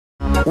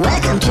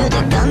Welcome to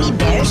the Gummy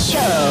Bear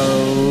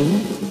Show.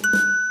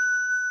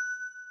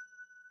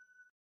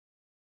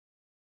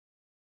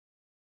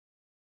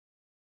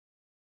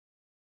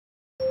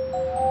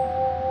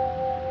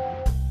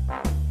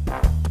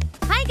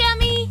 Hi,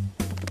 Gummy.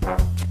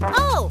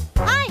 Oh,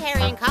 hi,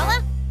 Harry and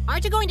Kala.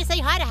 Aren't you going to say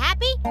hi to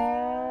Happy?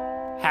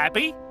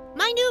 Happy?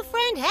 My new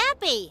friend,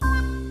 Happy.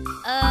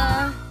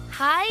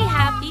 Hi,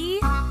 Happy.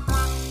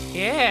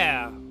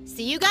 Yeah.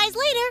 See you guys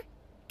later.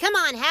 Come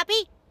on,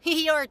 Happy.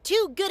 You're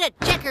too good at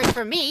checkers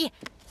for me.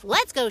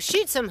 Let's go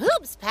shoot some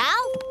hoops,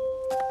 pal.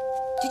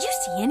 Did you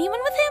see anyone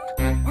with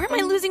him? Or am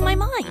I losing my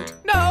mind?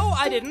 No,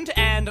 I didn't,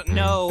 and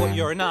no,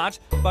 you're not.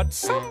 But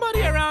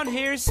somebody around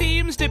here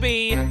seems to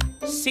be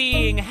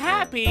seeing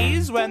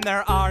happies when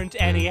there aren't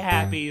any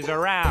happies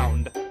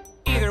around.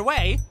 Either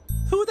way,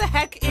 who the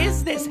heck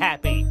is this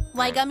Happy?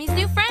 Why, Gummy's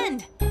new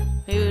friend.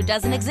 Who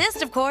doesn't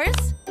exist, of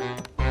course.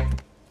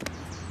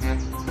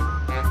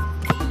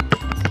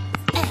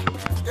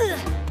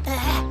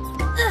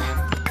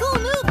 Cool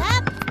move,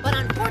 Hap. But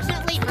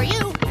unfortunately for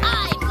you,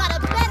 I've got a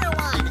better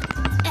one.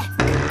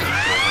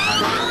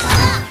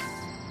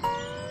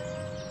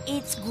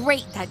 It's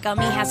great that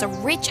Gummy has a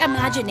rich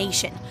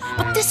imagination,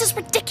 but this is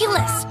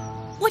ridiculous.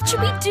 What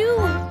should we do?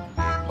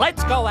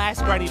 Let's go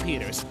ask Granny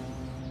Peters.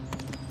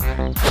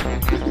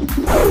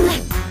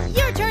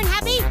 Your turn,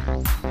 Happy.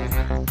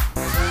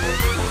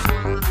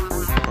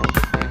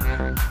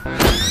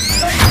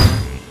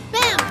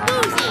 Bam,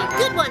 boozy.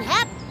 Good one,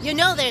 Hap. You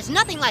know there's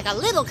nothing like a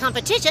little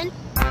competition.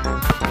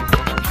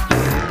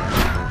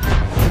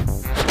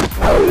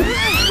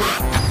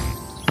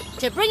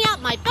 To bring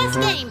out my best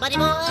game, buddy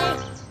boy.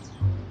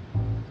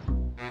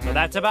 So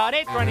that's about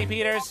it, Granny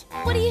Peters.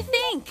 What do you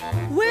think?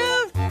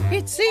 Well,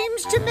 it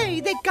seems to me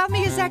that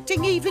Gummy is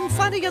acting even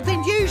funnier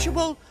than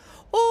usual.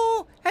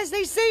 Or, as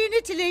they say in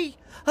Italy,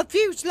 a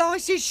few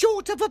slices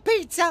short of a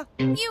pizza.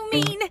 You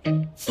mean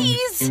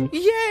he's...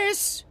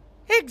 Yes,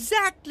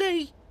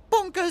 exactly.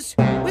 Bonkers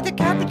with a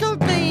capital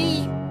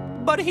B.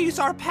 But he's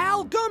our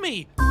pal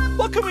Gummy.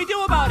 What can we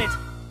do about it?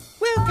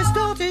 Well, for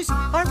starters,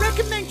 I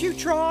recommend you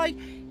try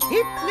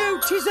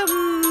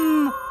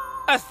hypnotism.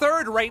 A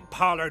third-rate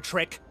parlor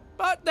trick.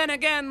 But then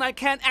again, I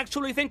can't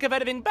actually think of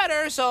anything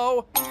better,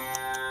 so...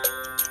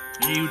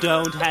 You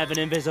don't have an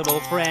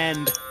invisible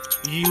friend.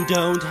 You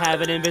don't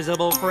have an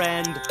invisible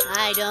friend.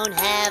 I don't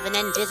have an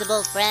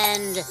invisible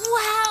friend.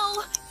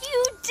 Wow!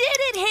 You did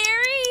it,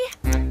 Harry!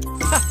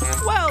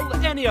 Well,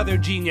 any other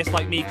genius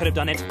like me could have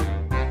done it.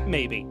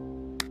 Maybe.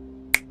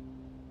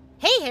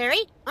 Hey,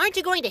 Harry, aren't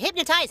you going to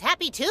hypnotize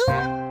Happy too?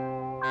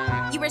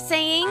 You were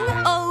saying,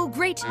 oh,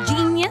 great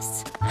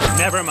genius?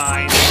 Never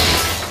mind.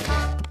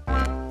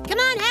 Come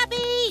on,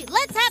 Happy,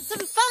 let's have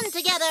some fun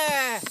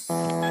together.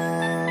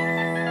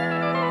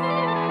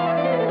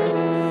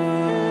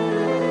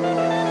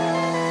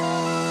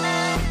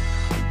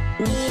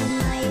 Need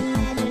my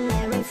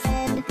imaginary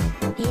friend.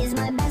 He's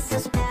my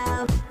bestest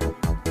pal.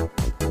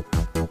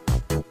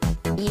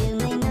 You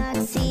may not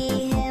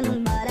see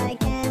him, but I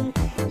can.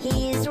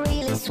 He's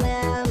really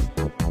swell.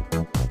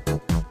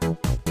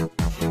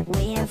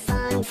 We have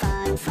fun,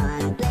 fun,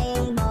 fun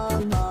playing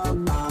ball, ball,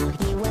 ball.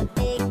 He will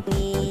pick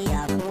me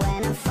up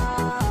when I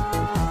fall.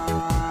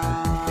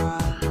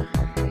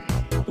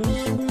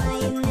 Need my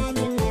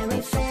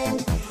imaginary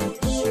friend.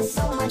 He is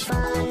so much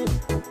fun.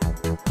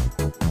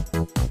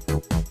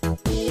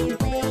 We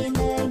play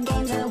the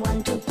games I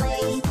want to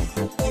play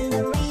in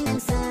the rain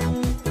and sun.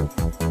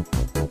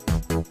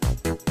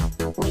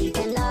 We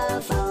can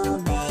laugh all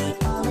day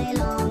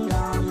long,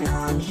 long,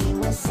 long. He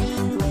will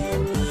sing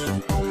with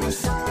me all my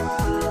song.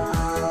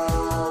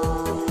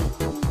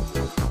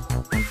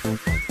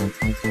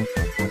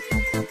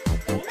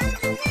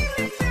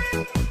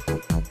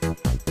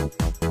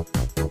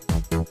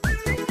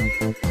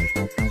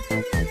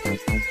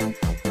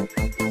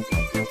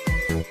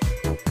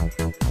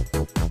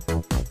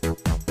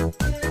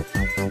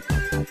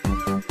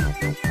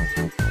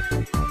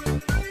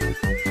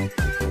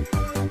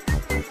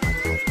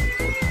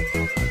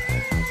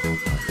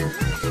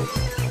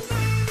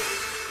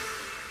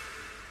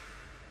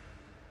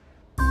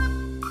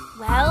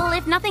 Well,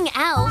 if nothing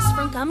else,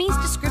 from Gummy's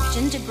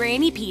description to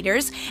Granny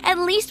Peters, at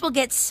least we'll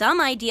get some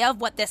idea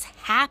of what this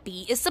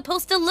Happy is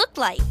supposed to look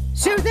like.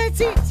 So that's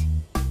it.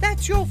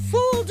 That's your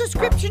full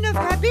description of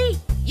Happy.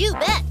 You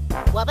bet.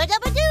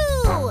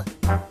 Wubba-dubba-doo.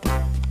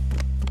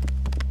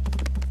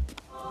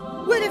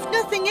 Well, if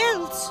nothing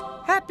else,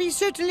 Happy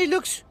certainly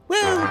looks,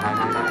 well,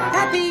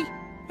 happy.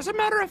 As a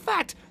matter of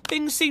fact,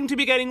 things seem to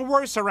be getting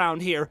worse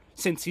around here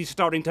since he's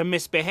starting to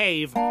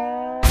misbehave.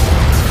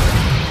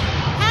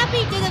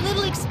 Happy did a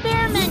little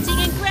experimenting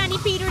in Granny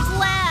Peters'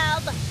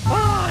 lab.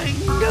 I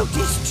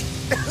noticed.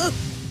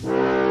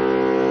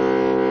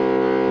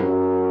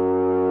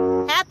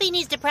 Happy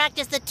needs to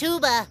practice the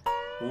tuba.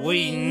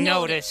 We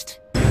noticed.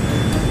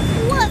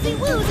 Woozy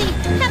woozy!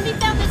 Happy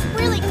found this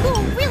really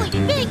cool, really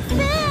big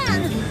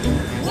fan!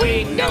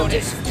 We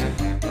noticed.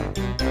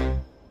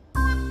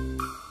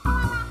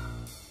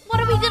 What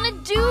are we gonna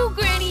do,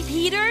 Granny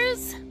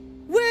Peters?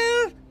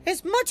 Well,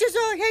 as much much as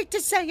I hate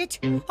to say it,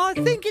 I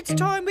think it's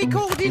time we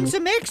called in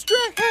some extra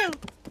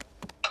help.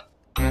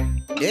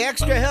 The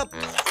extra help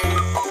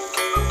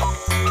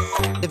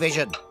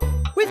division.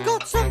 We've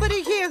got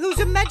somebody here who's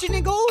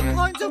imagining all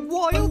kinds of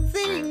wild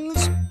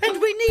things,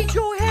 and we need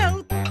your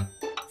help.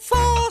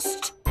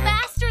 Fast!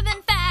 Faster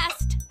than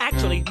fast.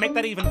 Actually, make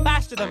that even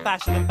faster than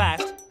faster than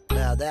fast.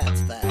 Now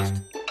that's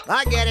fast.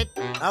 I get it.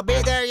 I'll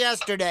be there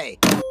yesterday.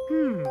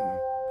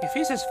 If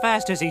he's as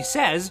fast as he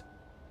says,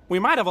 we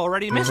might have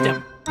already missed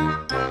him.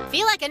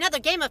 Feel like another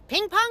game of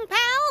ping pong,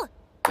 pal?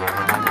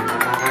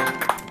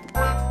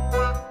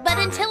 But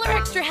until our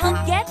extra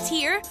help gets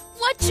here,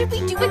 what should we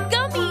do with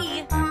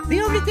Gummy?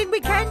 The only thing we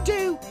can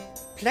do,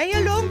 play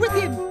along with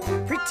him.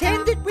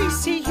 Pretend that we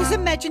see his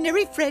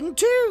imaginary friend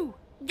too.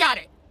 Got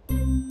it.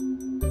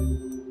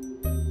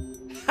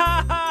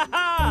 Ha ha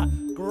ha!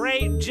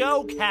 Great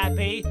joke,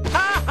 Happy.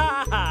 Ha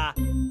ha ha!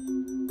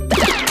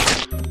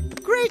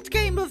 Great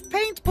game of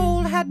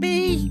paintball,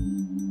 Happy.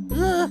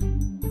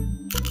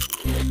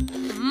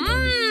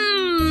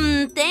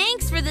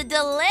 Thanks for the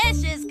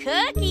delicious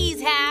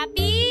cookies,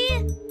 Happy.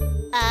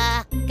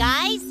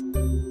 Guys?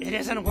 It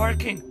isn't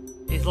working.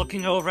 He's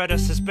looking over at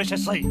us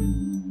suspiciously.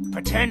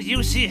 Pretend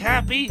you see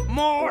Happy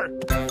more.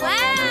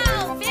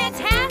 Wow,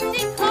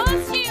 fantastic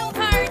costume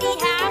party,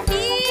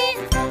 Happy.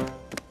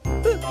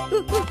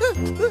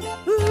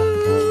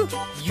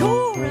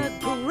 You're a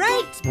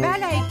great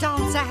ballet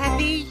dancer,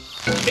 Happy.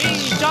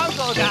 Me,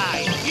 Jungle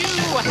Guy. You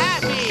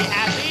happy,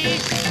 Happy.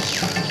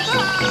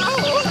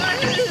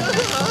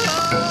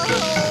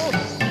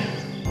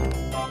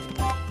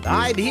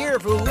 I'm here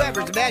for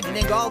whoever's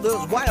imagining all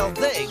those wild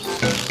things.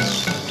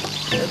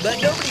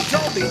 But nobody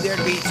told me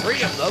there'd be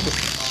 3 of them.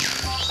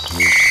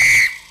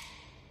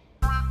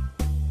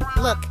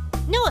 Look,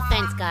 no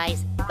offense,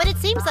 guys, but it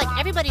seems like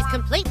everybody's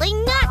completely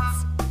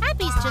nuts.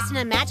 Happy's just an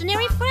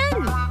imaginary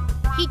friend.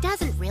 He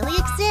doesn't really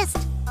exist,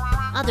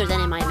 other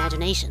than in my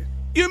imagination.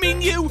 You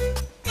mean you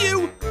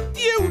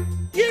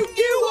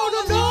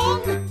all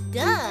along?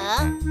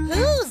 Duh.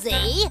 Who's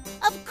he?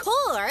 Of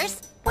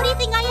course. What do you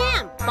think I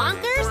am,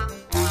 bonkers?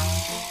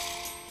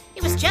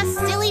 It was just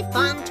silly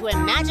fun to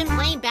imagine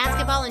playing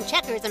basketball and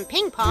checkers and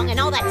ping pong and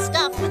all that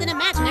stuff with an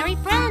imaginary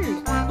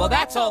friend. Well,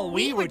 that's all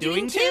we were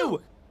doing,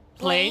 too.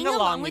 Playing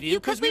along with you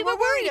because we were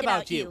worried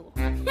about you.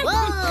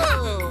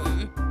 Whoa!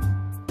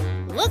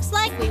 Looks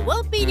like we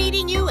won't be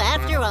needing you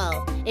after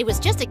all. It was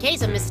just a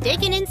case of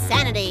mistaken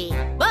insanity.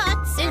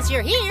 But since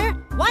you're here,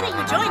 why don't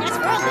you join us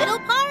for a little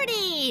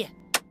party?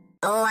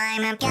 Oh,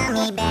 I'm a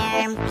gummy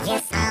bear.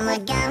 Yes, I'm a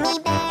gummy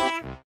bear.